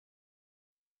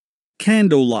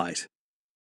Candlelight.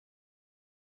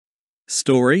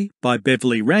 Story by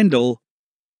Beverly Randall.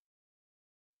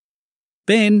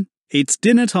 Ben, it's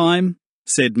dinner time,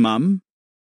 said Mum.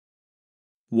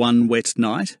 One wet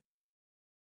night.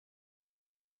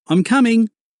 I'm coming,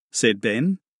 said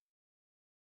Ben.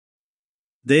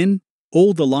 Then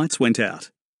all the lights went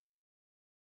out.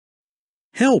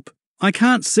 Help, I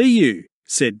can't see you,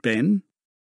 said Ben.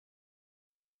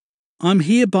 I'm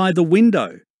here by the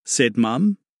window, said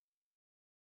Mum.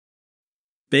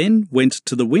 Ben went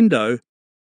to the window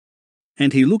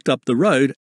and he looked up the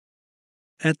road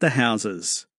at the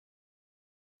houses.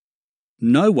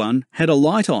 No one had a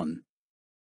light on.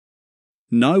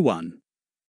 No one.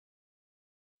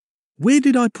 Where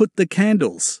did I put the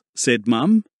candles? Said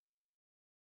Mum.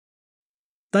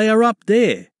 They are up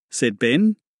there, said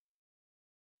Ben.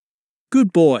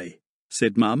 Good boy,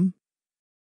 said Mum.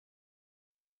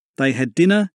 They had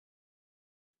dinner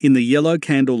in the yellow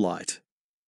candlelight.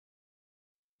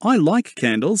 I like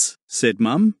candles, said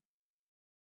Mum.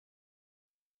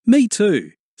 Me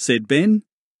too, said Ben.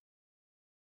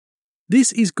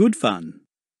 This is good fun.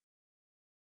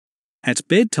 At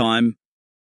bedtime,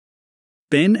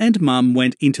 Ben and Mum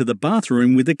went into the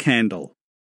bathroom with a candle.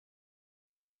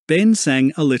 Ben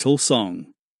sang a little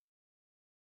song.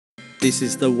 This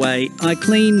is the way I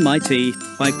clean my teeth,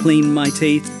 I clean my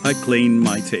teeth, I clean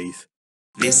my teeth.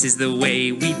 This is the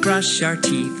way we brush our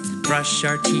teeth, brush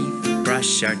our teeth,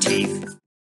 brush our teeth.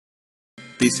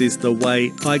 This is the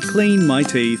way I clean my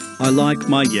teeth, I like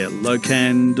my yellow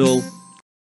candle.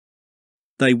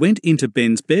 They went into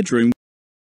Ben's bedroom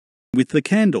with the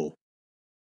candle.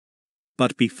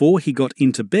 But before he got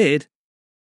into bed,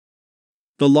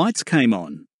 the lights came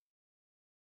on.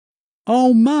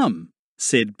 Oh, Mum,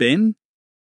 said Ben.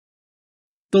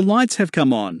 The lights have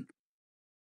come on.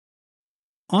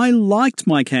 I liked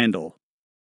my candle.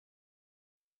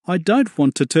 I don't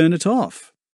want to turn it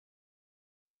off.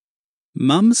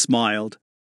 Mum smiled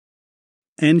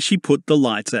and she put the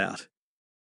lights out.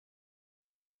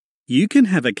 You can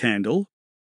have a candle,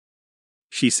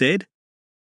 she said,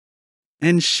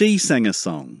 and she sang a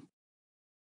song.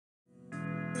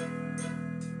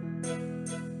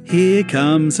 Here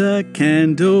comes a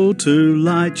candle to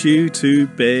light you to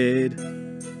bed,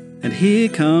 and here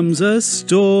comes a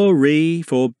story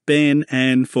for Ben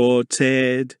and for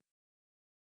Ted.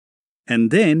 And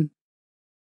then,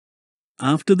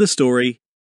 after the story,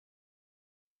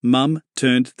 Mum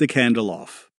turned the candle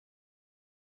off.